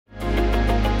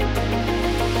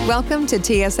Welcome to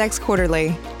TSX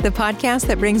Quarterly, the podcast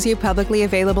that brings you publicly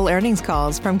available earnings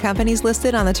calls from companies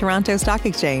listed on the Toronto Stock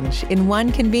Exchange in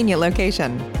one convenient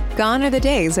location. Gone are the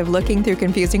days of looking through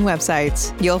confusing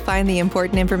websites. You'll find the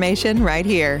important information right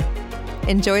here.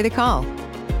 Enjoy the call.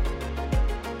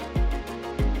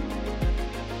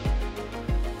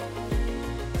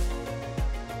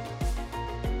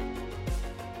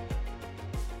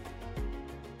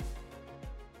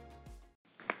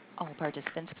 All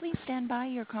participants, please stand by.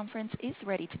 Your conference is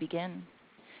ready to begin.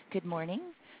 Good morning.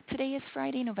 Today is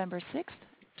Friday, November 6th,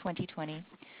 2020.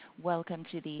 Welcome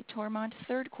to the Toromont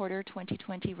Third Quarter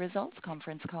 2020 Results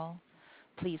Conference Call.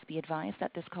 Please be advised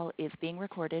that this call is being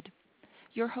recorded.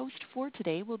 Your host for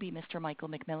today will be Mr. Michael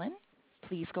McMillan.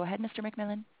 Please go ahead, Mr.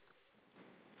 McMillan.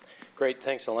 Great.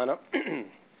 Thanks, Elena.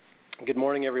 Good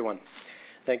morning, everyone.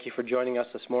 Thank you for joining us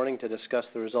this morning to discuss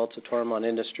the results of Toromont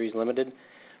Industries Ltd.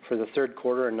 for the third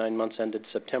quarter and 9 months ended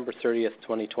September 30th,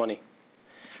 2020.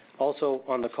 Also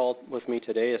on the call with me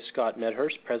today is Scott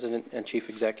Medhurst, President and Chief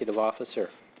Executive Officer.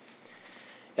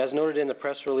 As noted in the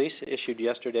press release issued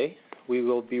yesterday, we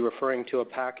will be referring to a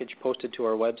package posted to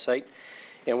our website,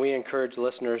 and we encourage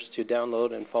listeners to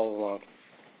download and follow along.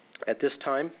 At this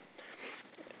time,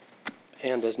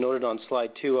 and as noted on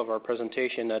slide 2 of our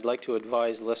presentation, I'd like to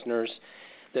advise listeners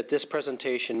that this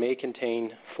presentation may contain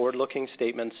forward-looking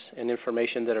statements and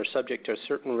information that are subject to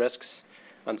certain risks,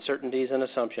 uncertainties, and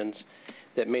assumptions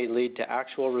that may lead to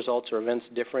actual results or events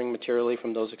differing materially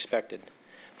from those expected.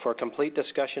 For a complete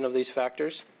discussion of these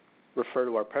factors, refer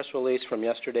to our press release from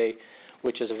yesterday,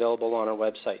 which is available on our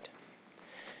website.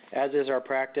 As is our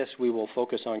practice, we will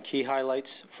focus on key highlights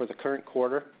for the current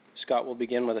quarter. Scott will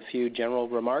begin with a few general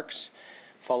remarks,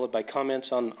 followed by comments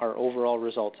on our overall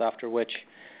results, after which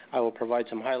I will provide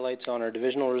some highlights on our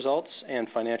divisional results and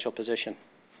financial position.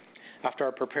 After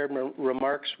our prepared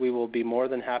remarks, we will be more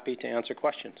than happy to answer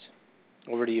questions.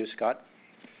 Over to you, Scott.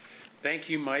 Thank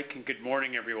you, Mike, and good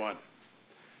morning, everyone.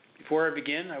 Before I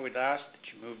begin, I would ask that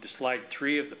you move to slide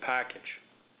 3 of the package.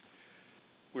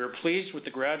 We are pleased with the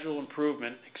gradual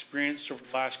improvement experienced over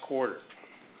the last quarter.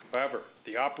 However,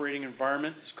 the operating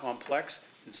environment is complex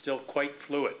and still quite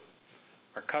fluid.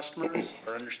 Our customers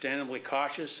are understandably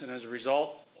cautious, and as a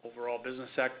result, overall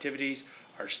business activities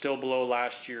are still below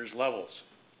last year's levels.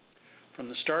 From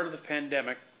the start of the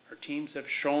pandemic, our teams have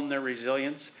shown their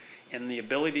resilience and the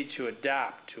ability to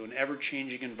adapt to an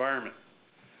ever-changing environment.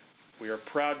 We are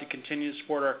proud to continue to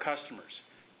support our customers,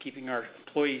 keeping our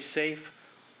employees safe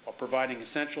while providing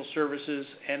essential services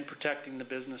and protecting the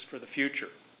business for the future.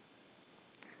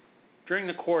 During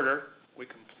the quarter, we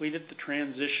completed the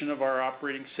transition of our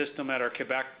operating system at our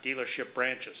Quebec dealership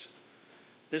branches.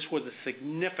 This was a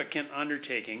significant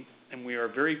undertaking, and we are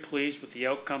very pleased with the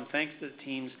outcome thanks to the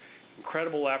team's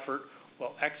incredible effort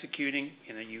while executing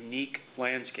in a unique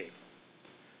landscape.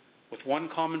 With one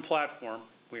common platform,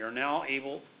 we are now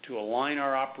able to align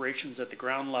our operations at the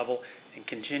ground level and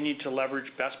continue to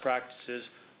leverage best practices,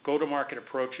 go-to-market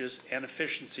approaches, and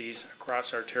efficiencies across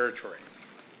our territory.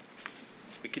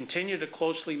 We continue to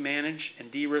closely manage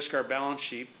and de-risk our balance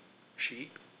sheet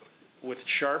with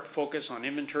sharp focus on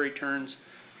inventory turns,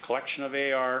 collection of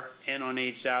AR, and on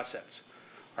aged assets.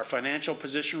 Our financial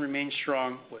position remains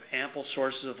strong with ample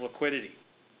sources of liquidity.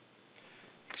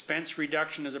 Expense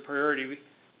reduction is a priority,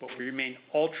 but we remain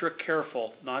ultra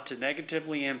careful not to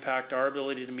negatively impact our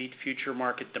ability to meet future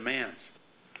market demands.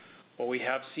 While we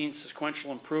have seen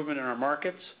sequential improvement in our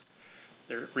markets,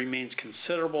 there remains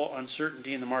considerable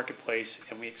uncertainty in the marketplace,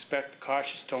 and we expect a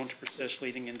cautious tone to persist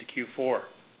leading into Q4.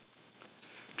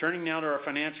 Turning now to our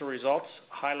financial results,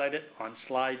 highlighted on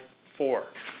slide 4.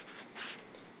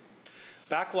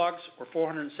 Backlogs were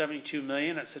 $472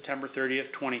 million at September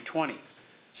 30th, 2020.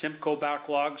 Simcoe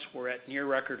backlogs were at near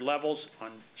record levels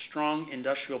on strong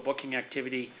industrial booking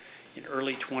activity in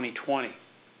early 2020.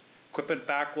 Equipment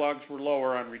backlogs were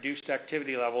lower on reduced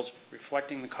activity levels,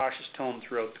 reflecting the cautious tone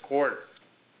throughout the quarter.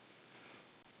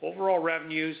 Overall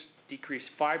revenues decreased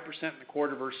 5% in the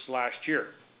quarter versus last year.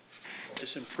 This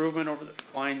improvement over the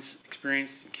declines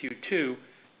experienced in Q2,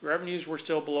 revenues were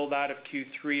still below that of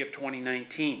Q3 of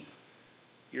 2019.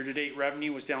 Year-to-date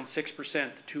revenue was down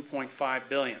 6% to $2.5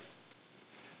 billion.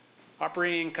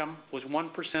 Operating income was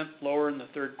 1% lower in the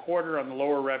third quarter on the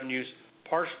lower revenues,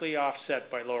 partially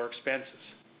offset by lower expenses.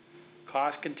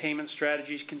 Cost containment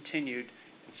strategies continued,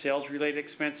 and sales-related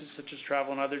expenses such as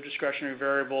travel and other discretionary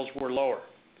variables were lower.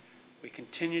 We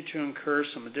continue to incur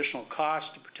some additional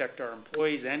costs to protect our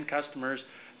employees and customers,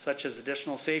 such as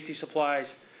additional safety supplies,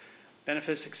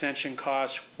 benefits extension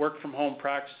costs, work-from-home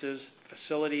practices,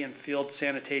 facility and field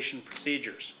sanitation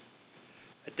procedures.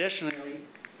 Additionally,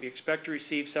 we expect to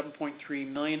receive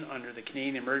 $7.3 million under the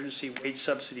Canadian Emergency Wage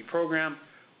Subsidy Program,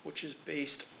 which is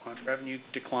based on revenue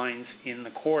declines in the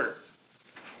quarter.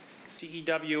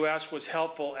 CEWS was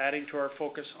helpful, adding to our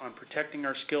focus on protecting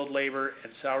our skilled labor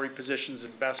and salary positions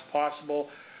as best possible,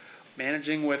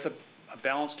 managing with a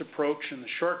balanced approach in the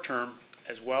short term,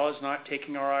 as well as not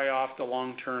taking our eye off the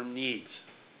long-term needs.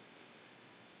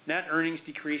 Net earnings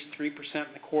decreased 3%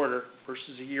 in the quarter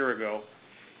versus a year ago.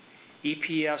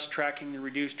 EPS tracking the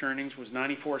reduced earnings was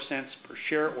 94 cents per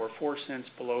share, or 4 cents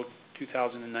below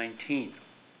 2019.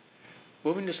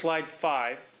 Moving to slide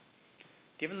 5,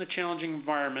 given the challenging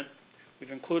environment, we've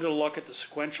included a look at the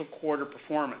sequential quarter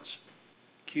performance.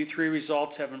 Q3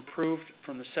 results have improved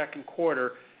from the second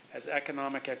quarter as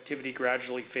economic activity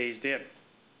gradually phased in.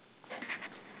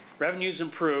 Revenues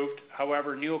improved,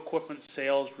 however, new equipment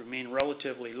sales remain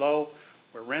relatively low,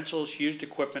 where rentals, used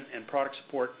equipment, and product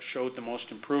support showed the most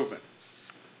improvement.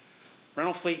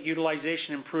 Rental fleet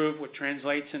utilization improved, which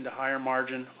translates into higher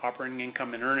margin, operating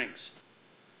income, and earnings.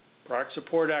 Product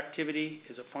support activity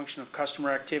is a function of customer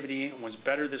activity and was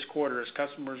better this quarter as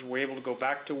customers were able to go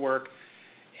back to work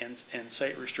and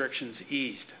site restrictions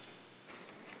eased.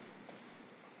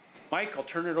 Mike, I'll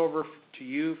turn it over to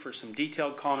you for some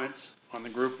detailed comments on the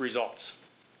group results.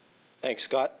 Thanks,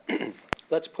 Scott.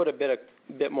 Let's put a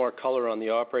bit more color on the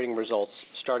operating results,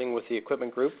 starting with the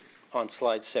equipment group on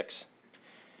slide 6.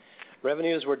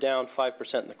 Revenues were down 5%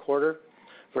 in the quarter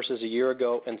versus a year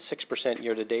ago and 6%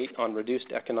 year-to-date on reduced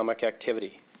economic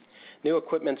activity. New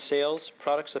equipment sales,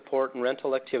 product support, and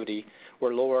rental activity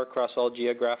were lower across all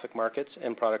geographic markets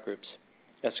and product groups.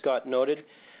 As Scott noted,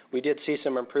 we did see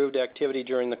some improved activity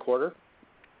during the quarter,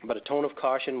 but a tone of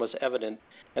caution was evident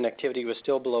and activity was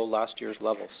still below last year's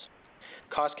levels.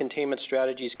 Cost containment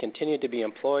strategies continued to be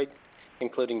employed,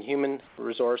 including human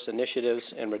resource initiatives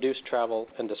and reduced travel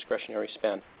and discretionary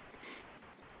spend.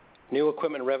 New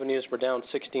equipment revenues were down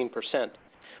 16%,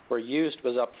 where used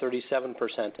was up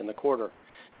 37% in the quarter,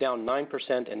 down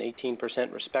 9% and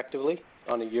 18% respectively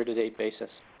on a year-to-date basis,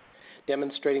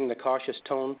 demonstrating the cautious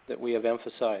tone that we have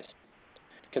emphasized.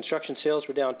 Construction sales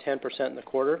were down 10% in the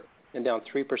quarter and down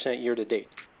 3% year-to-date.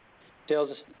 Sales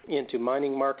into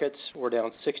mining markets were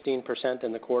down 16%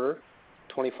 in the quarter,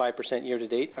 25%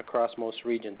 year-to-date across most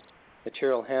regions.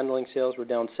 Material handling sales were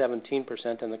down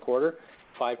 17% in the quarter,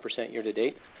 5%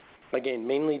 year-to-date, again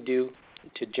mainly due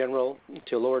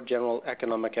to lower general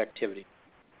economic activity.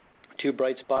 Two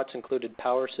bright spots included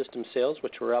power system sales,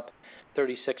 which were up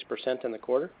 36% in the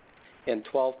quarter and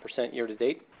 12%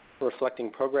 year-to-date,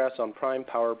 reflecting progress on prime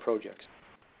power projects.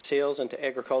 Sales into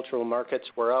agricultural markets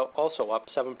were also up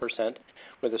 7%,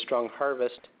 where the strong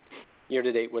harvest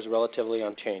year-to-date was relatively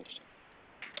unchanged.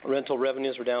 Rental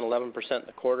revenues were down 11% in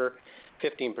the quarter,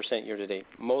 15% year-to-date.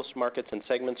 Most markets and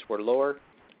segments were lower,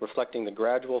 reflecting the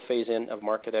gradual phase-in of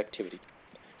market activity.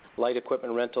 Light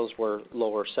equipment rentals were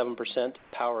lower 7%,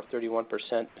 power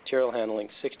 31%, material handling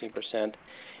 16%,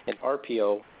 and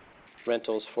RPO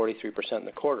rentals 43% in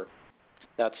the quarter.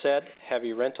 That said,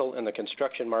 heavy rental in the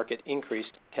construction market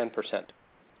increased 10%.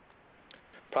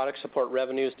 Product support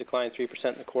revenues declined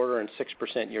 3% in the quarter and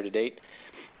 6% year-to-date,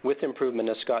 with improvement,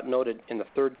 as Scott noted, in the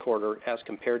third quarter as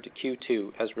compared to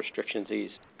Q2 as restrictions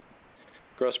eased.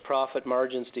 Gross profit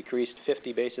margins decreased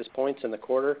 50 basis points in the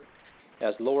quarter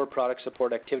as lower product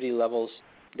support activity levels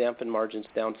dampened margins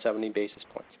down 70 basis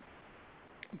points,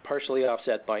 partially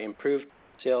offset by improved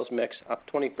sales mix up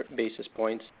 20 basis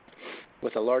points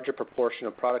with a larger proportion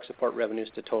of product support revenues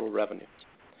to total revenues.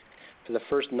 For the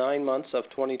first 9 months of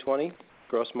 2020,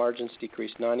 gross margins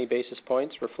decreased 90 basis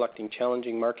points, reflecting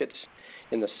challenging markets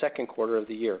in the second quarter of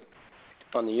the year.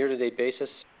 On the year-to-date basis,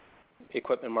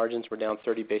 equipment margins were down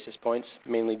 30 basis points,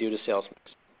 mainly due to sales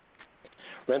mix.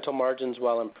 Rental margins,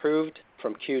 while improved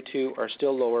from Q2, are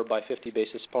still lower by 50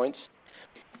 basis points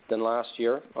than last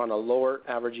year on a lower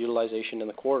average utilization in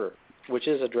the quarter, which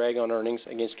is a drag on earnings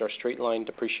against our straight-line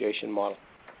depreciation model.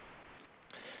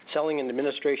 Selling and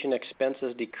administration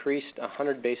expenses decreased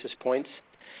 100 basis points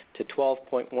to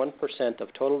 12.1%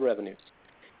 of total revenues,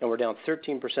 and were down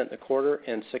 13% in the quarter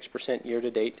and 6%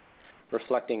 year-to-date,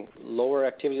 reflecting lower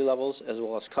activity levels as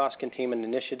well as cost containment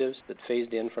initiatives that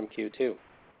phased in from Q2.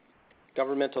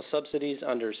 Governmental subsidies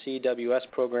under CEWS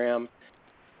program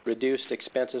reduced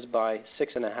expenses by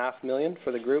 $6.5 million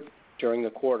for the group during the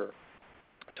quarter,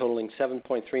 totaling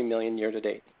 $7.3 million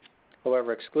year-to-date.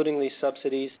 However, excluding these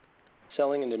subsidies,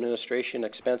 selling and administration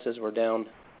expenses were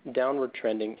downward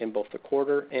trending in both the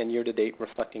quarter and year-to-date,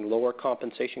 reflecting lower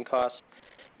compensation costs,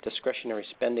 discretionary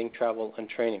spending, travel, and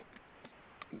training.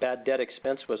 Bad debt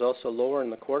expense was also lower in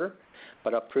the quarter,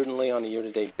 but up prudently on a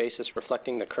year-to-date basis,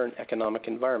 reflecting the current economic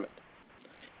environment.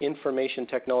 Information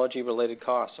technology-related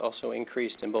costs also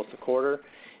increased in both the quarter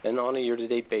and on a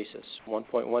year-to-date basis,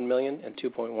 $1.1 million and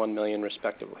 $2.1 million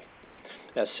respectively,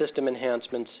 as system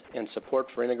enhancements and support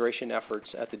for integration efforts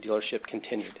at the dealership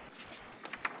continued.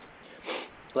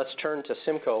 Let's turn to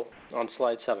Simco on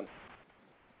slide 7.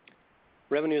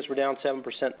 Revenues were down 7%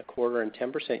 in the quarter and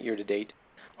 10% year-to-date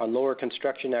on lower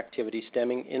construction activity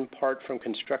stemming in part from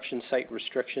construction site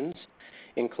restrictions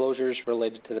and closures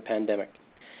related to the pandemic.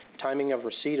 Timing of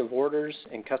receipt of orders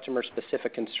and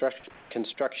customer-specific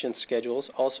construction schedules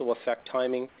also affect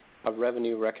timing of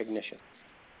revenue recognition.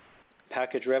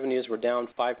 Package revenues were down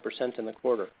 5% in the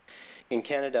quarter. In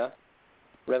Canada,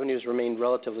 revenues remained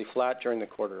relatively flat during the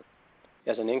quarter,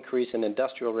 as an increase in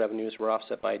industrial revenues were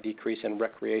offset by a decrease in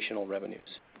recreational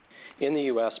revenues. In the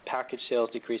U.S., package sales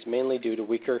decreased mainly due to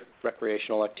weaker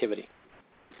recreational activity.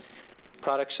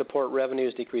 Product support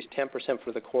revenues decreased 10%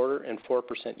 for the quarter and 4%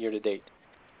 year-to-date.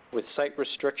 With site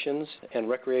restrictions and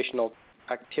recreational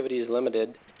activities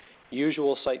limited,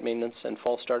 usual site maintenance and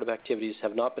fall startup activities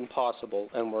have not been possible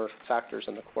and were factors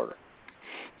in the quarter.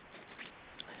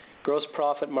 Gross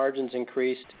profit margins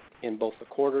increased in both the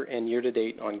quarter and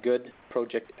year-to-date on good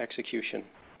project execution.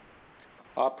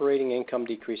 Operating income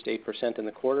decreased 8% in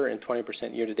the quarter and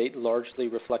 20% year-to-date, largely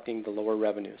reflecting the lower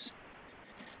revenues.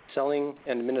 Selling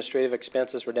and administrative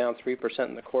expenses were down 3%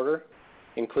 in the quarter,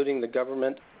 including the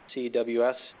government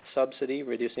CWS subsidy,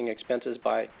 reducing expenses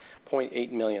by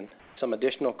 $0.8 million. Some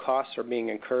additional costs are being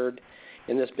incurred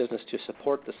in this business to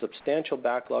support the substantial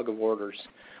backlog of orders,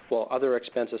 while other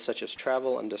expenses such as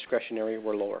travel and discretionary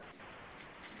were lower.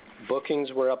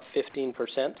 Bookings were up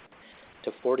 15%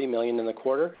 to $40 million in the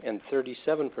quarter and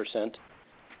 37%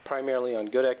 primarily on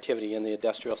good activity in the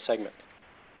industrial segment.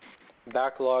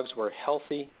 Backlogs were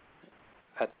healthy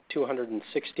at $216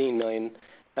 million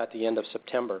at the end of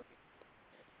September,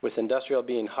 with industrial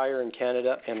being higher in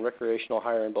Canada and recreational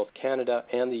higher in both Canada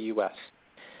and the U.S.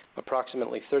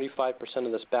 Approximately 35%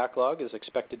 of this backlog is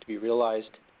expected to be realized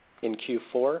in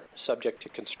Q4, subject to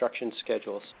construction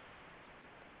schedules.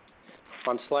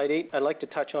 On slide 8, I'd like to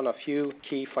touch on a few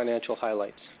key financial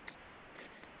highlights.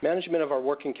 Management of our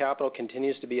working capital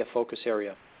continues to be a focus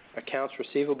area. Accounts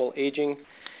receivable aging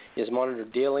is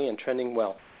monitored daily and trending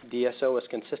well. DSO is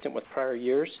consistent with prior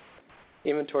years.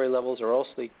 Inventory levels are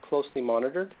also closely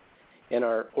monitored, and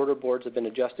our order boards have been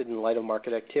adjusted in light of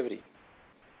market activity.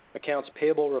 Accounts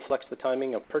payable reflects the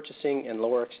timing of purchasing and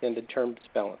lower extended terms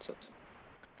balances.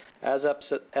 As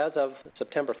of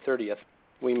September 30th,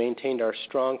 we maintained our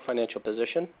strong financial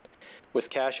position with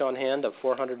cash on hand of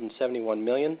 $471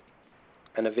 million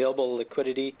and available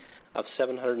liquidity of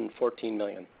 $714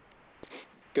 million.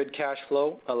 Good cash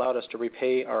flow allowed us to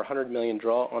repay our $100 million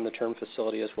draw on the term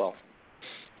facility as well.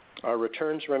 Our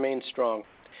returns remain strong,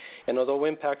 and although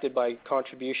impacted by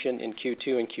contribution in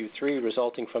Q2 and Q3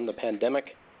 resulting from the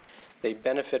pandemic, they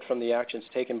benefit from the actions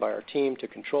taken by our team to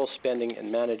control spending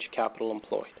and manage capital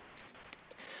employed.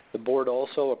 The board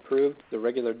also approved the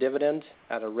regular dividend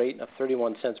at a rate of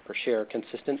 31 cents per share,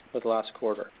 consistent with last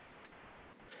quarter.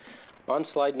 On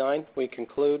slide 9, we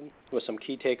conclude with some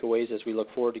key takeaways as we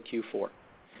look forward to Q4.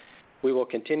 We will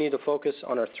continue to focus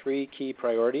on our 3 key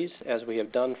priorities as we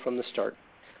have done from the start: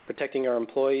 protecting our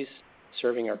employees,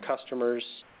 serving our customers,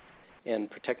 and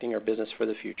protecting our business for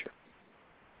the future.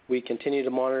 We continue to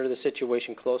monitor the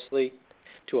situation closely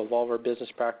to evolve our business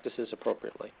practices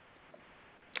appropriately.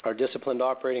 Our disciplined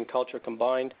operating culture,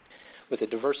 combined with the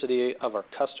diversity of our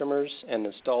customers and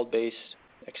installed base,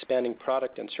 expanding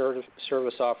product and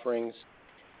service offerings,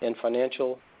 and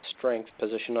financial strength,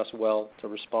 position us well to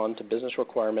respond to business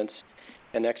requirements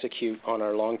and execute on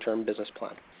our long-term business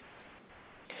plan.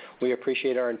 We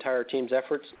appreciate our entire team's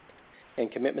efforts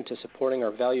and commitment to supporting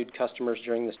our valued customers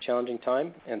during this challenging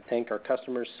time, and thank our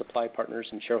customers, supply partners,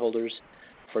 and shareholders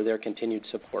for their continued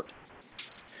support.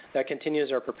 That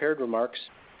continues our prepared remarks.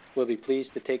 We'll be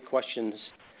pleased to take questions.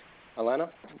 Alana,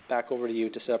 back over to you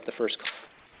to set up the first call.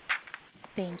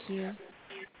 Thank you.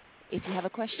 If you have a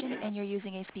question and you're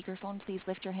using a speakerphone, please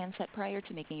lift your handset prior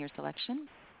to making your selection.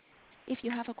 If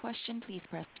you have a question, please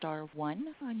press star 1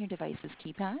 on your device's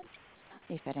keypad.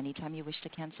 If at any time you wish to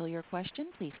cancel your question,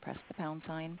 please press the pound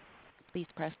sign. Please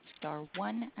press star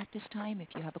 1 at this time if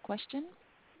you have a question.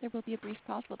 There will be a brief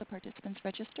pause while the participants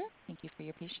register. Thank you for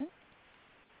your patience.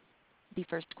 The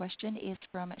first question is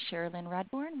from Cherilyn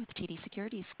Radbourne with TD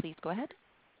Securities. Please go ahead.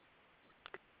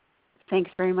 Thanks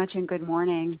very much, and good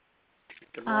morning.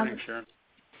 Good morning, Sharon.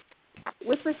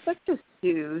 With respect to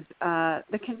CEWS,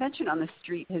 the convention on the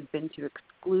street has been to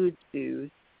exclude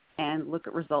CEWS and look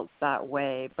at results that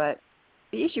way, but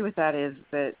the issue with that is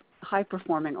that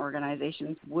high-performing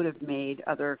organizations would have made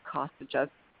other cost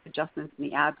adjustments in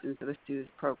the absence of a CEWS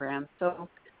program. So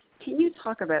can you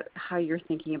talk about how you're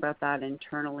thinking about that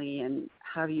internally and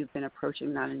how you've been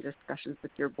approaching that in discussions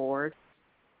with your board?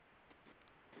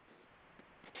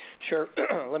 Sure.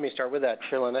 Let me start with that,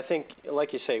 Sherilyn. I think,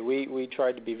 like you say, we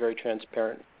tried to be very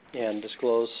transparent and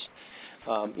disclose,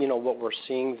 what we're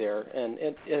seeing there.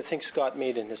 And I think Scott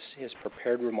made in his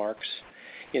prepared remarks,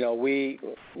 we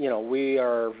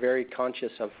are very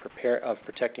conscious of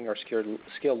protecting our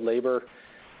skilled labor,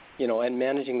 and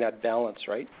managing that balance,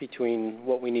 right, between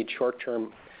what we need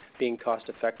short-term being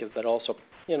cost-effective, but also,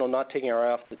 not taking our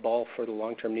eye off the ball for the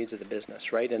long-term needs of the business,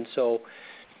 right? And so,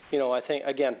 I think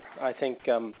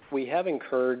we have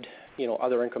incurred,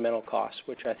 other incremental costs,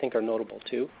 which I think are notable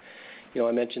too.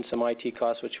 I mentioned some IT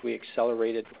costs, which we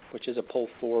accelerated, which is a pull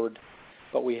forward,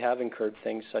 but we have incurred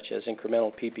things such as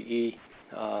incremental PPE.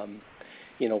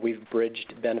 We've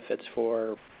bridged benefits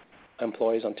for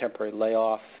employees on temporary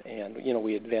layoff, and,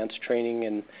 we advanced training,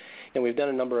 and we've done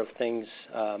a number of things,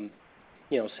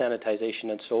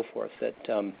 sanitization and so forth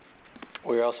that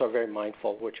we're also very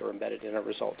mindful, which are embedded in our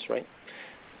results, right?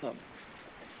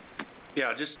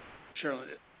 Just, Sherilyn,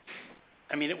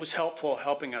 it was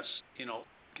helping us,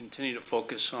 continue to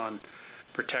focus on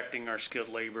protecting our skilled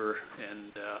labor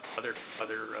and other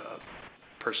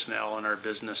personnel in our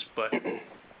business. But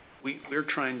we're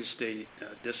trying to stay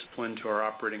disciplined to our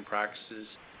operating practices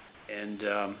and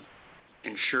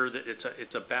ensure that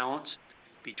it's a balance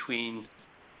between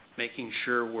making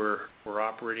sure we're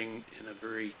operating in a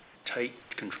very tight,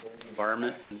 controlled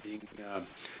environment and being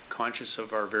conscious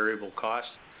of our variable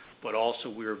costs, but also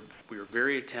we're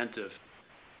very attentive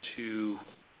to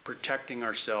protecting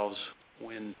ourselves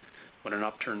when an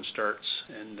upturn starts,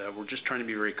 and we're just trying to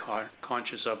be very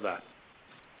conscious of that.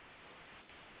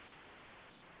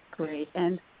 Great.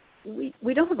 And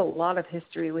we don't have a lot of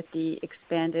history with the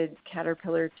expanded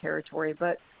Caterpillar territory,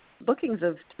 but bookings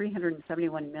of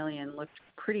 $371 million looked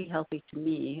pretty healthy to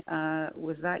me.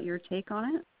 Was that your take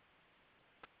on it?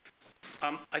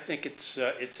 I think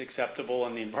it's acceptable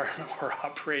in the environment we're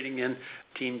operating in.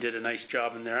 The team did a nice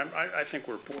job in there. I think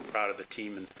we're proud of the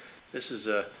team, and this is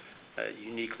a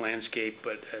unique landscape.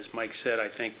 But as Mike said, I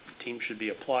think the team should be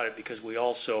applauded because we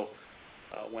also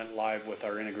went live with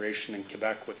our integration in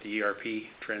Quebec with the ERP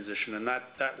transition, and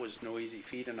that was no easy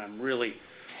feat. And I'm really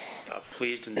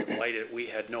pleased and delighted. We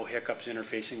had no hiccups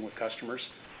interfacing with customers.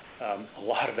 A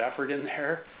lot of effort in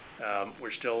there.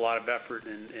 We're still a lot of effort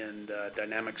and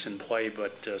dynamics in play,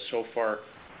 but so far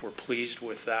we're pleased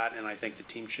with that, and I think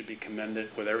the team should be commended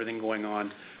with everything going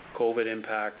on, COVID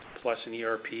impact plus an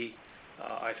ERP.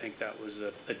 I think that was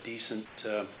a decent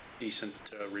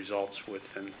results with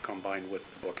and combined with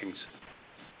the bookings.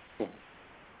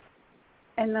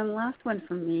 And then last one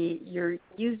from me, your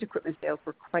used equipment sales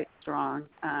were quite strong.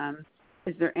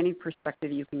 Is there any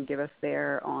perspective you can give us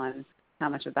there on how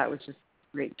much of that was just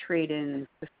great trade-ins,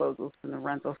 disposals from the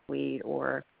rental fleet,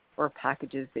 or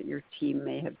packages that your team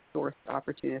may have sourced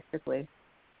opportunistically?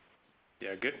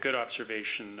 Yeah, good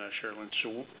observation, Sherilyn.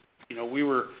 So, we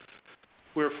were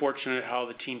fortunate how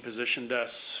the team positioned us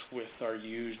with our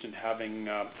used and having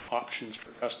options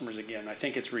for customers. Again, I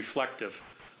think it's reflective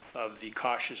of the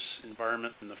cautious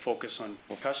environment and the focus on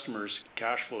customers'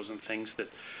 cash flows and things that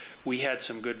we had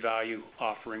some good value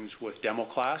offerings with demo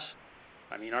class.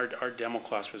 Our demo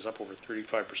class was up over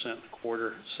 35% in the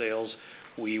quarter sales.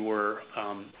 We were,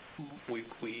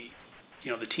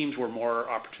 the teams were more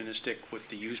opportunistic with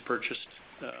the used purchase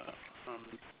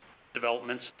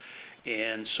developments,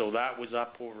 and so that was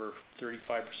up over 35%,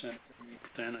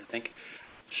 30%, I think.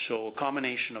 So a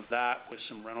combination of that with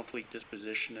some rental fleet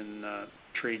disposition and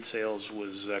trade sales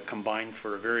was combined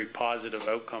for a very positive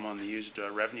outcome on the used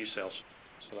revenue sales.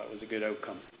 So that was a good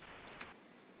outcome.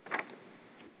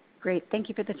 Great. Thank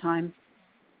you for the time.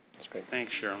 That's great.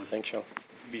 Thanks, Sherilyn. Thanks, Sherilyn.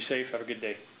 Be safe. Have a good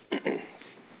day. Thank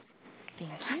you.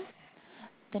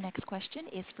 The next question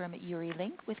is from Yuri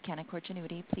Link with Canaccord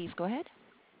Genuity. Please go ahead.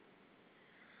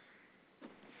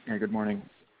 Hey, good morning.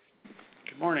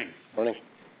 Good morning. Morning.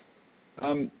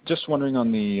 Just wondering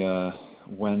on the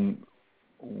when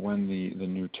the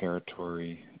new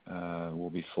territory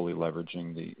will be fully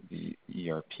leveraging the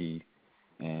ERP,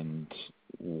 and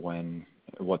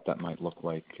what that might look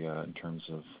like in terms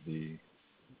of the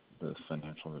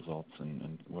financial results,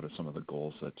 and what are some of the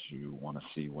goals that you want to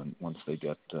see once they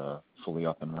get fully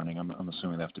up and running? I'm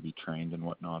assuming they have to be trained and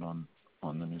whatnot on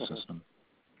the new system.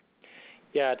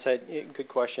 Yeah, it's a good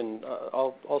question.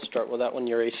 I'll start with that one,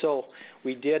 Yuri. So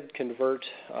we did convert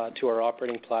to our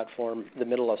operating platform the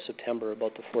middle of September,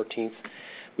 about the 14th.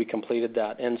 We completed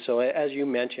that, and so as you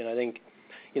mentioned, I think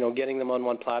getting them on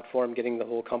one platform, getting the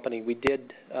whole company. We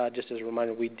did, just as a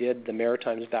reminder, we did the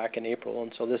Maritimes back in April,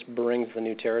 and so this brings the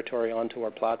new territory onto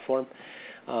our platform.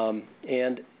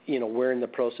 And we're in the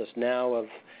process now of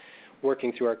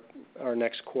working through our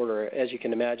next quarter. As you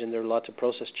can imagine, there are lots of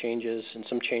process changes and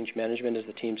some change management as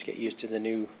the teams get used to the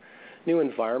new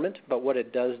environment. But what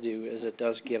it does do is it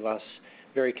does give us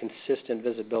very consistent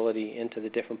visibility into the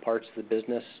different parts of the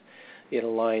business. It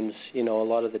aligns, a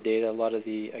lot of the data, a lot of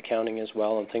the accounting as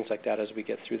well, and things like that as we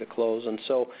get through the close. And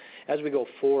so as we go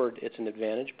forward, it's an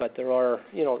advantage. But there are,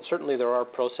 certainly there are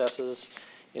processes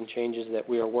and changes that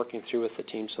we are working through with the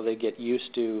team so they get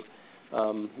used to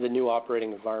the new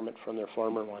operating environment from their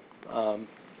former one.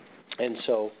 And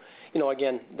so,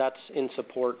 again, that's in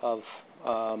support of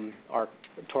our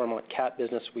Toromont Cat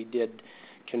business. We did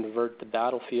convert the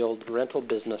Battlefield rental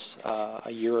business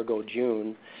a year ago,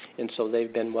 June, and so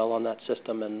they've been well on that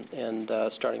system and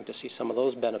starting to see some of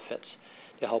those benefits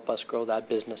to help us grow that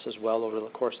business as well over the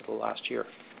course of the last year.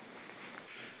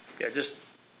 Yeah,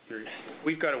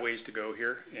 we've got a ways to go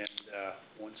here, and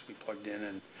once we plugged in,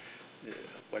 and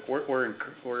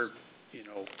we're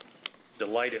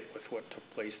delighted with what took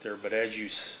place there. But as you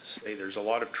say, there's a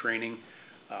lot of training.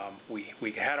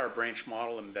 We had our branch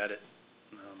model embedded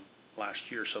last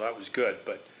year, so that was good.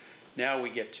 But now we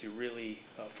get to really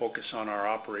focus on our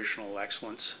operational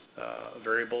excellence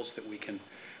variables that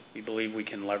we believe we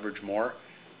can leverage more,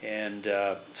 and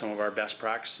some of our best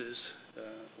practices.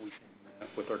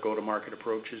 With our go-to-market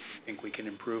approaches, I think we can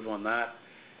improve on that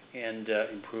and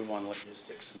improve on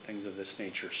logistics and things of this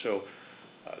nature. So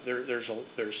there's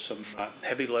some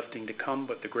heavy lifting to come,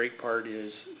 but the great part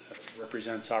is it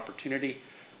represents opportunity.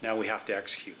 Now we have to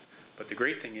execute. But the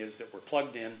great thing is that we're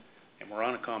plugged in and we're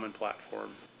on a common platform.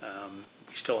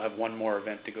 We still have one more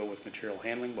event to go with material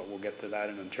handling, but we'll get to that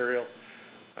in Ontario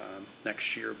next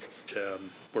year.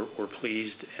 But we're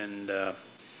pleased and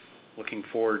looking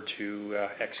forward to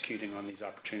executing on these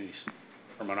opportunities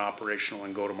from an operational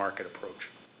and go-to-market approach.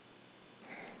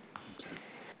 Okay.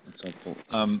 That's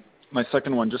helpful. My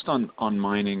second one, just on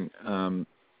mining,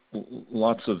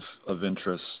 lots of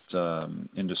interest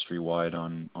industry-wide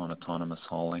on autonomous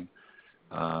hauling.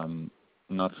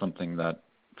 Not something that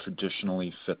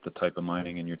traditionally fit the type of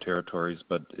mining in your territories,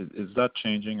 but is that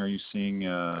changing? Are you seeing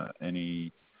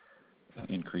any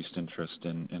increased interest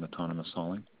in autonomous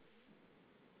hauling?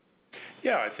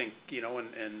 Yeah, I think,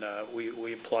 and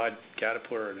we applaud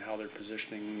Caterpillar and how they're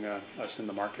positioning us in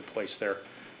the marketplace there.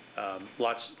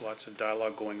 Lots of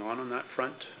dialogue going on that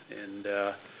front, and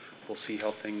we'll see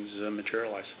how things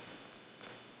materialize.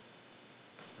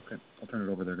 Okay, I'll turn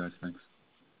it over there, guys. Thanks.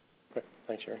 Okay,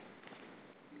 thanks, Jerry.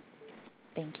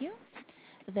 Thank you.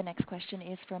 The next question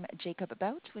is from Jacob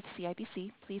Bout with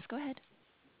CIBC. Please go ahead.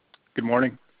 Good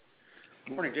morning.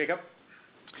 Good morning, Jacob.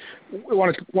 We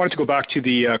wanted to go back to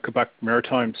the Quebec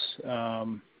Maritimes,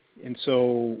 and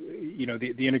so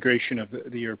the integration of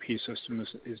the ERP system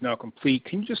is now complete.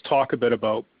 Can you just talk a bit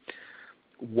about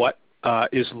what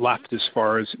is left as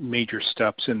far as major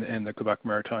steps in the Quebec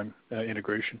Maritime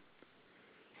integration?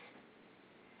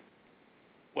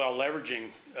 Well, leveraging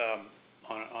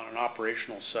on an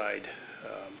operational side,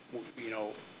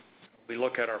 we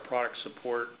look at our product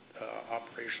support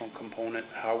operational component,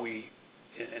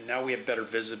 and now we have better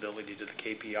visibility to the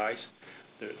KPIs.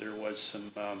 There was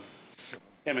some,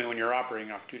 when you're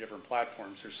operating off two different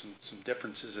platforms, there's some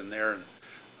differences in there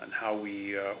and how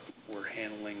we were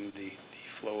handling the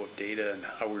flow of data and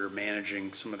how we were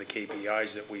managing some of the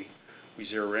KPIs that we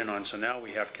zero in on. So now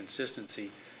we have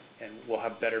consistency, and we'll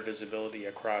have better visibility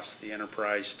across the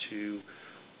enterprise to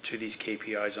these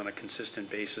KPIs on a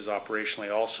consistent basis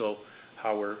operationally. Also,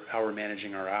 how we're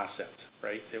managing our assets,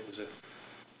 right? It was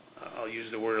I'll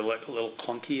use the word a little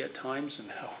clunky at times and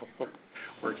how we're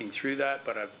working through that,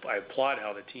 but I applaud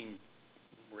how the team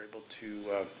were able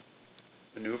to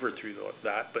maneuver through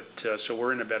that. But so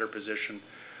we're in a better position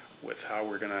with how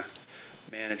we're going to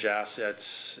manage assets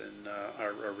and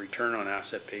our return on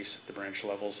asset base at the branch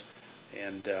levels,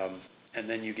 and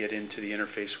then you get into the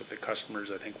interface with the customers.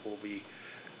 I think we'll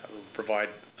provide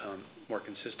more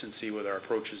consistency with our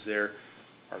approaches there,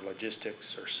 our logistics,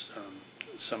 or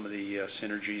some of the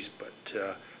synergies.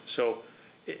 But so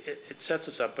it sets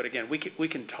us up. But again, we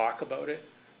can talk about it,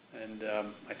 and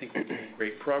I think we're making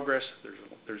great progress.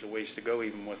 There's a ways to go,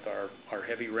 even with our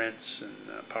heavy rents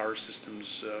and power systems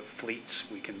fleets.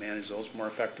 We can manage those more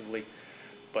effectively.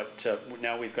 But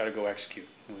now we've got to go execute.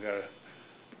 We've got to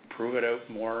prove it out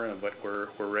more, but we're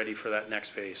ready for that next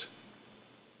phase.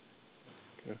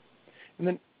 Okay. And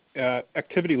then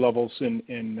activity levels in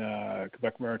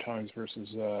Quebec Maritimes versus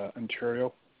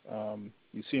Ontario,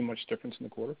 you see much difference in the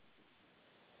quarter?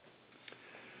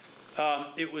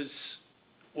 It was,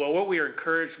 well, what we were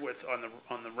encouraged with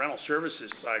on the rental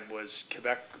services side was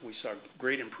Quebec. We saw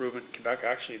great improvement in Quebec.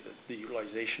 Actually, the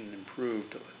utilization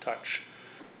improved a touch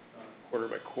quarter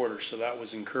by quarter, so that was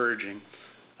encouraging.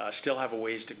 Still have a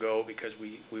ways to go because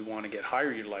we want to get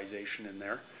higher utilization in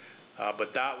there,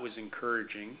 but that was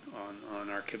encouraging on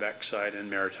our Quebec side and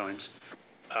Maritimes.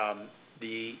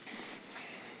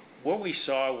 What we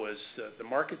saw was the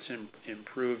markets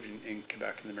improved in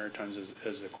Quebec and the Maritimes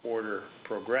as the quarter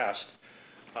progressed,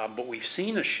 but we've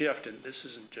seen a shift, and this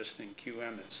isn't just in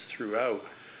QM, it's throughout,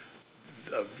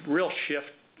 a real shift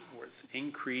with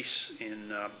increase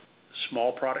in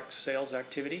small product sales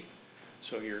activity.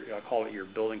 So I call it your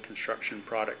building construction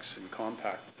products and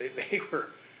compact.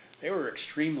 They were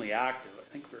extremely active.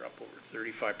 I think we're up over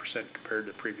 35% compared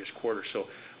to the previous quarter. So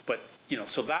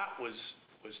that was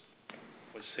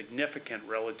significant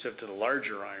relative to the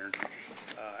larger iron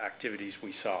activities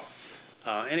we saw.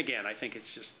 And again, I think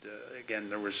it's just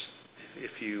there was,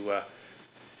 if you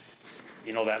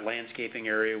that landscaping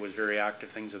area was very active,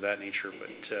 things of that nature, but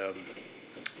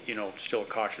still a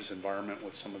cautious environment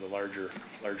with some of the larger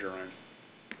iron.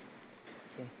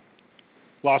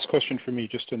 Last question for me,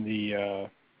 just in the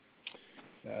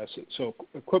so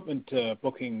equipment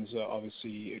bookings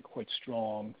obviously quite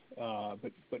strong,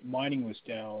 but mining was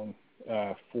down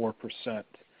 4%.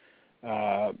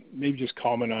 Maybe just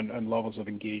comment on levels of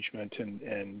engagement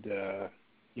and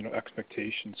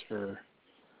expectations for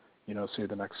say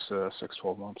the next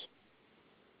 6-12 months.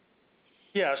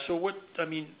 Yeah. So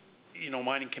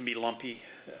mining can be lumpy,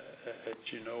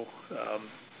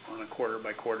 on a quarter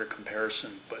by quarter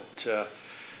comparison, but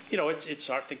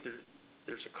I think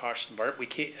there's a cautious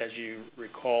environment. As you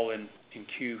recall, in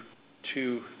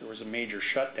Q2 there was a major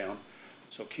shutdown.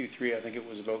 So Q3, I think it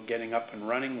was about getting up and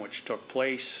running, which took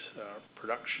place.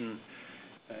 Production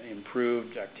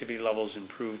improved, activity levels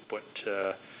improved, but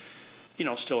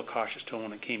still a cautious tone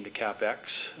when it came to CapEx.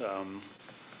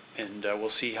 And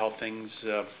we'll see how things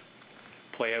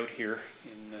play out here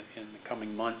in the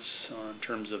coming months in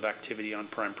terms of activity on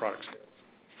prime products.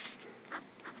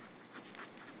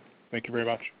 Thank you very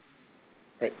much.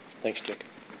 Great. Thanks, Jake.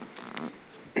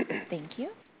 Thank you.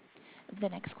 The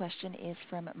next question is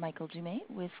from Michael Dumais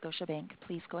with Scotiabank.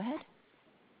 Please go ahead.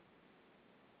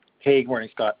 Hey, good morning,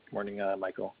 Scott. Good morning,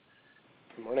 Michael.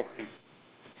 Good morning.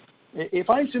 If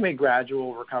I assume a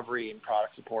gradual recovery in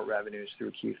product support revenues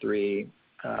through Q3,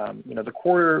 the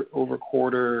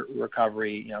quarter-over-quarter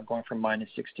recovery, going from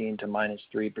 -16% to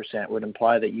 -3% would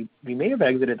imply that you may have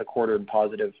exited the quarter in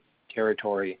positive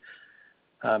territory.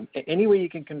 Any way you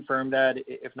can confirm that?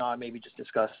 If not, maybe just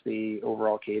discuss the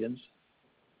overall cadence.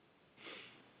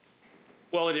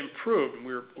 Well, it improved, and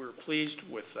we're pleased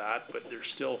with that, but there's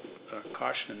still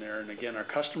caution in there. And again, our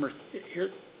customers,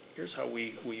 here's how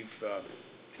we've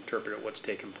interpreted what's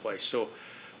taken place. So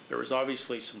there was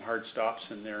obviously some hard stops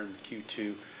in there in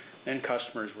Q2. Then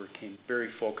customers became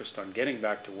very focused on getting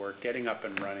back to work, getting up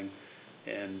and running,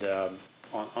 and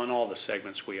on all the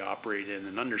segments we operate in.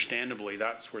 And understandably,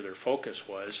 that's where their focus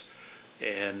was,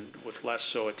 and with less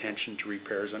so attention to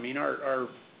repairs. I mean, our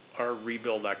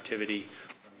rebuild activity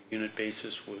unit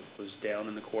basis was down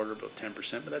in the quarter about 10%,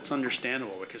 but that's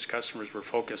understandable because customers were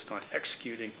focused on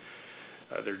executing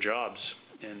their jobs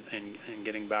and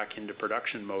getting back into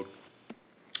production mode.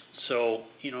 So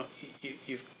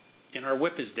and our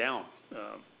WIP is down,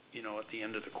 at the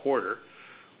end of the quarter,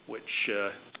 which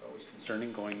is always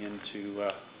concerning going into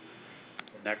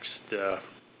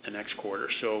the next quarter.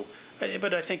 So,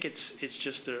 but I think it's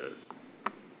just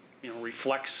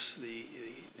reflects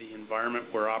the environment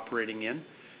we're operating in.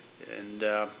 And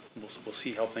we'll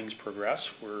see how things progress.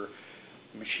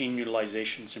 Machine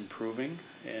utilization's improving,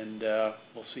 and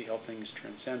we'll see how things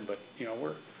transcend. But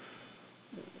we're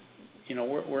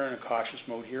in a cautious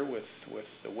mode here with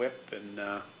the WIP, and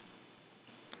we'll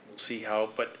see how.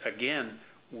 But again,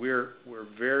 we're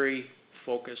very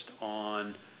focused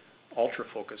on, ultra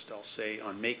focused, I'll say,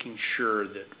 on making sure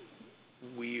that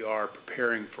we are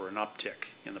preparing for an uptick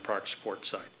in the product support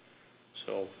side.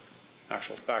 So.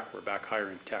 Actual fact, we're back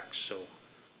hiring techs, so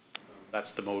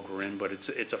that's the mode we're in. But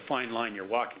it's a fine line you're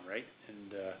walking, right?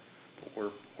 And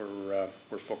we're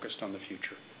focused on the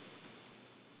future.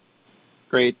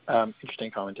 Great, interesting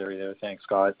commentary there. Thanks,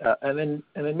 Scott. And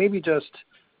then maybe just,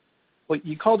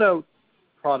 you called out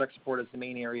product support as the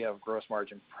main area of gross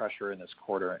margin pressure in this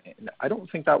quarter. And I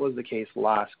don't think that was the case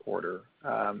last quarter.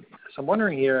 So I'm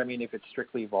wondering here, if it's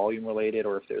strictly volume related,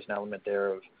 or if there's an element there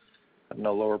of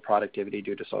lower productivity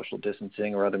due to social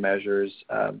distancing or other measures.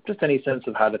 Just any sense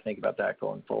of how to think about that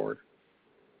going forward?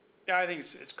 Yeah, I think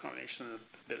it's a combination of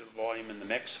a bit of volume in the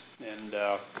mix, and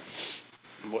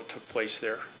what took place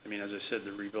there. I mean, as I said,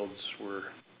 the rebuilds were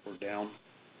down,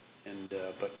 and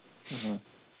but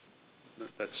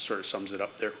that sort of sums it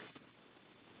up there.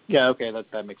 Yeah, okay,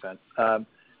 that makes sense.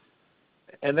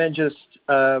 And then just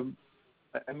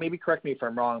maybe correct me if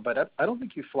I'm wrong, but I don't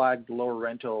think you flagged lower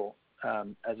rental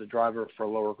as a driver for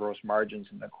lower gross margins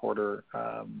in the quarter.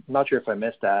 I'm not sure if I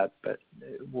missed that, but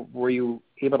were you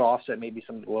able to offset maybe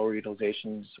some of the lower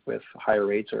utilizations with higher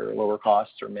rates or lower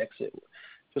costs or mix?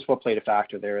 Just what played a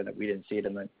factor there that we didn't see it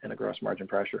in the gross margin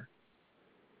pressure?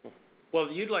 Well,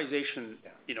 the utilization,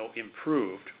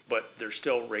 improved, but there's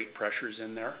still rate pressures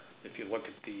in there. If you look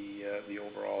at the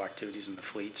overall activities in the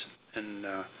fleets, and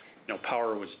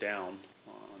power was down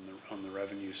on the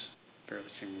revenues. Fairly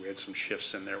soon we had some shifts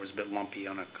in there. It was a bit lumpy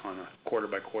on a quarter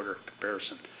by quarter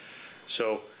comparison.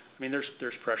 So I mean,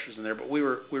 there's pressures in there, but we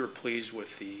were pleased with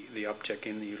the uptick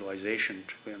in the utilization,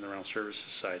 particularly on the rental services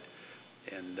side,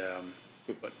 and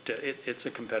but it's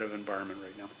a competitive environment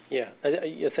right now. Yeah,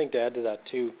 I think to add to that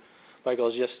too, Michael,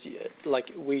 is just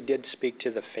like we did speak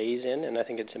to the phase in, and I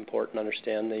think it's important to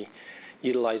understand the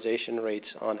utilization rates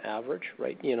on average,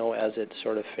 right? As it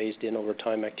sort of phased in over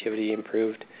time, activity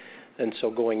improved. And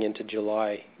so going into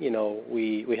July,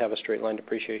 we have a straight line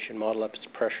depreciation model that puts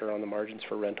pressure on the margins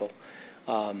for rental.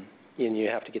 And you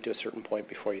have to get to a certain point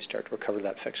before you start to recover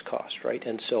that fixed cost, right?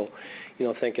 And so,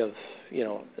 think of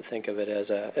it as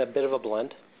a bit of a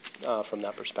blend from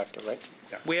that perspective, right?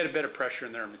 Yeah, we had a bit of pressure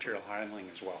in there on material handling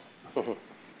as well.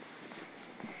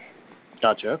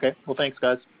 Gotcha. Okay. Well, thanks,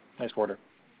 guys. Nice quarter.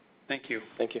 Thank you.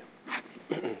 Thank you.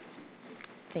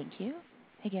 Thank you.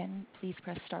 Again, please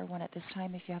press star one at this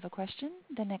time if you have a question.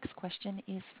 The next question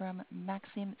is from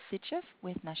Maxim Sytchev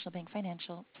with National Bank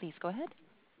Financial. Please go ahead.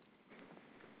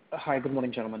 Hi, good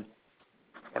morning, gentlemen.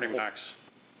 Morning, Max.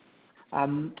 I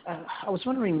was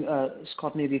wondering,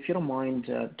 Scott, maybe if you don't mind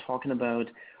talking about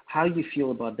how you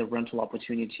feel about the rental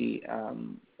opportunity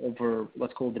over,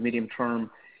 let's call it the medium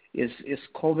term. Is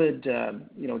COVID,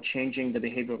 changing the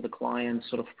behavior of the clients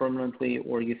sort of permanently,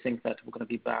 or you think that we're going to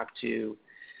be back to,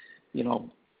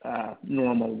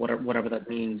 normal, whatever that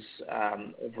means,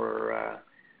 over,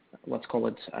 let's call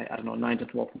it, I don't know, 9 to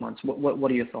 12 months.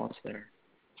 What are your thoughts there?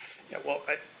 Yeah, well,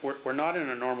 we're not in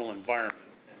a normal environment,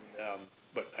 and,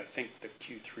 but I think the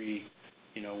Q3,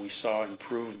 we saw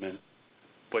improvement.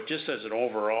 But just as an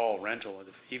overall rental, if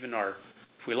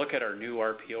we look at our new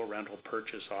RPO rental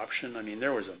purchase option, I mean,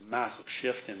 there was a massive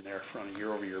shift in there from a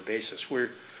year-over-year basis.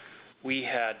 We've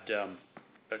got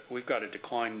a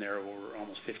decline there of over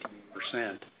almost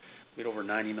 15%. We had over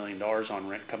 $90 million on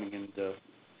rent coming into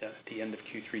at the end of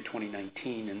Q3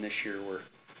 2019, and this year we're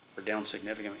down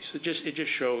significantly. So it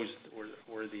just shows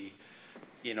where the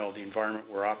the environment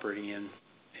we're operating in,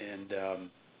 and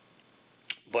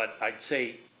but I'd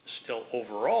say still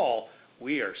overall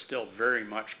we are still very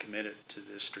much committed to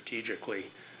this strategically.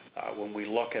 When we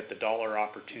look at the dollar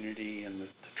opportunity and the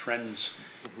trends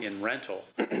in rental,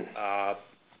 we're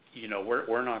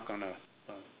not going to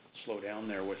slow down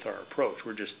there with our approach.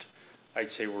 I'd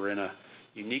say we're in a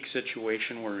unique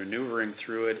situation. We're maneuvering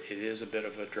through it. It is a bit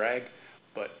of a drag,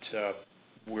 but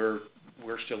we're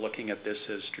still looking at this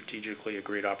as strategically a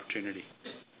great opportunity,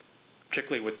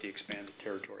 particularly with the expanded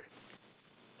territory.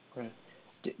 Right.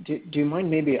 Do you mind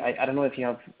maybe, I don't know if you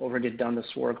have already done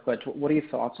this work, but what are your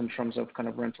thoughts in terms of kind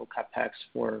of rental capex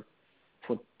for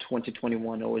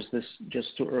 2021, or is this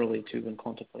just too early to even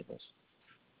contemplate this?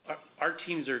 Our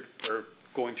teams are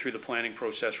going through the planning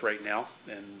process right now,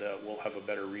 and we'll have a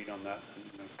better read on that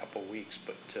in a couple of weeks.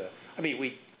 But I mean,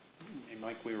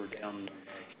 Mike, we were down.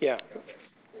 Yeah.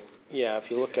 If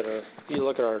you look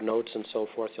at our notes and so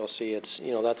forth, you'll see it's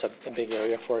that's a big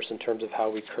area for us in terms of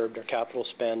how we curbed our capital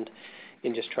spend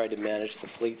and just tried to manage the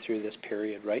fleet through this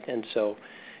period, right? And so,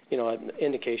 an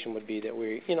indication would be that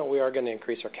we are going to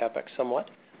increase our capex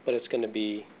somewhat, but it's going to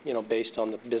be based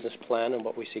on the business plan and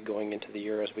what we see going into the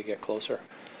year as we get closer.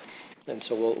 And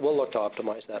so we'll look to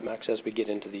optimize that, Max, as we get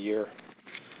into the year.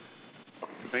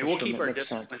 I mean, we'll keep our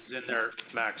disciplines in there,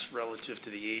 Max, relative to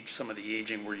the age, some of the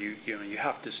aging where you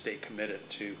have to stay committed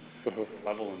to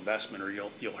level investment, or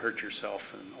you'll hurt yourself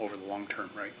over the long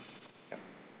term, right? Yeah.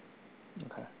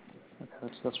 Okay,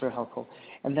 that's very helpful.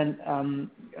 And then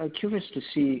I'm curious to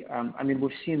see. I mean,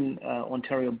 we've seen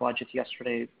Ontario budget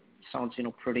yesterday. Sounds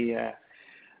pretty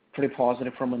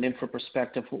positive from an infra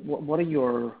perspective. What are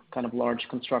your kind of large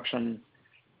construction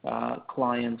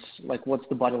clients like? What's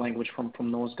the body language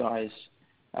from those guys?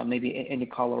 Maybe any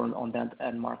color on that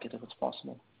end market if it's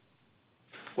possible.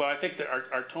 Well, I think that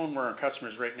our tone where our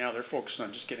customers right now, they're focused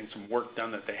on just getting some work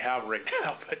done that they have right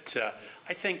now. But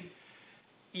I think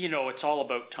It's all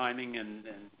about timing and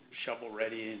shovel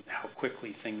ready and how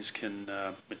quickly things can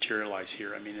materialize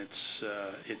here. I mean,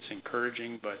 it's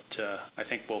encouraging, but I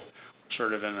think we'll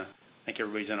sort of I think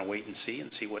everybody's in a wait and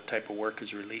see what type of work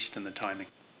is released and the timing.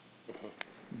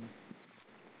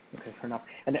 Okay, fair enough.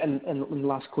 And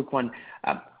last quick one,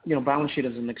 balance sheet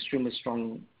is an extremely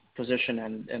strong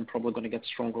position and probably going to get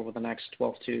stronger over the next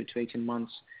 12 to 18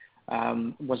 months.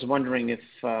 Was wondering if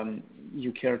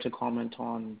you care to comment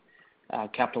on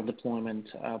capital deployment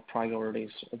priorities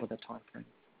over the time frame.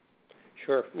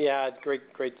 Sure. Yeah, great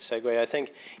segue. I think,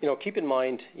 keep in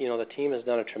mind, the team has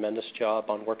done a tremendous job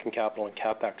on working capital and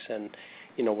CapEx, and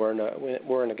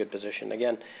we're in a good position.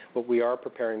 Again, what we are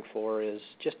preparing for is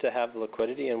just to have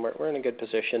liquidity, and we're in a good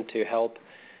position to help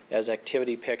as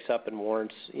activity picks up and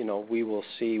warrants. We will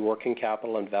see working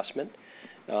capital investment,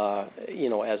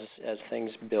 as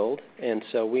things build, and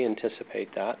so we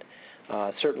anticipate that.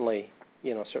 Certainly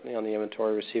on the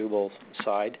inventory receivable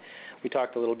side, we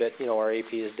talked a little bit. Our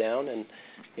AP is down,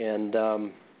 and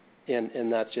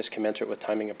that's just commensurate with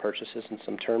timing of purchases and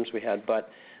some terms we had. But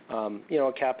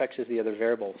CapEx is the other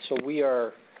variable. So we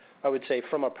are, I would say,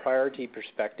 from a priority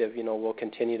perspective, we'll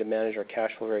continue to manage our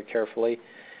cash flow very carefully.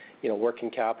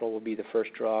 Working capital will be the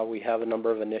first draw. We have a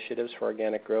number of initiatives for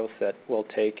organic growth that will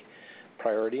take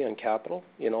priority on capital.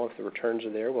 If the returns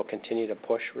are there, we'll continue to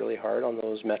push really hard on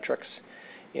those metrics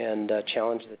and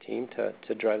challenge the team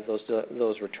to drive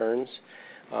those returns.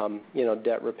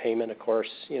 Debt repayment, of course,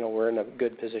 we're in a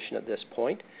good position at this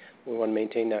point. We want to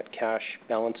maintain that cash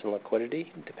balance and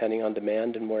liquidity depending on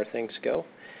demand and where things go.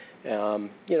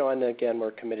 And again,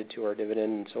 we're committed to our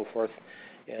dividend and so forth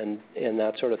and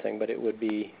that sort of thing. But it would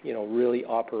be, really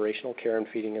operational care and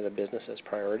feeding of the business as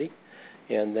priority,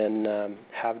 and then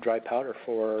have dry powder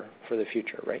for the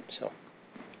future, right? So.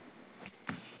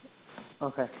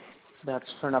 Okay. That's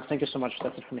fair enough. Thank you so much.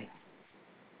 That's it for me.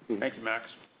 Thank you, Max.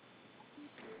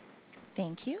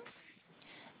 Thank you.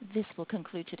 This will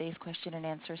conclude today's question and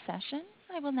answer session.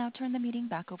 I will now turn the meeting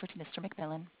back over to Mr.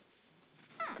 McMillan.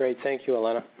 Great. Thank you,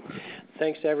 Elena.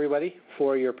 Thanks to everybody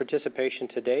for your participation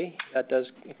today. That does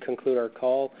conclude our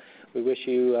call. We wish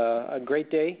you a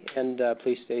great day, and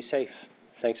please stay safe.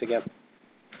 Thanks again.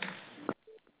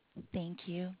 Thank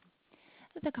you.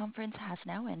 The conference has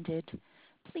now ended.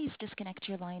 Please disconnect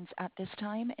your lines at this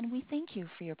time, and we thank you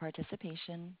for your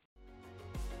participation.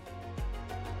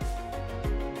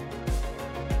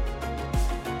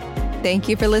 Thank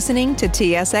you for listening to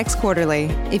TSX Quarterly.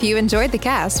 If you enjoyed the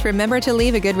cast, remember to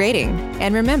leave a good rating.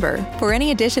 And remember, for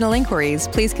any additional inquiries,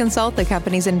 please consult the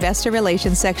company's investor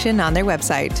relations section on their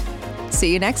website.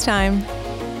 See you next time.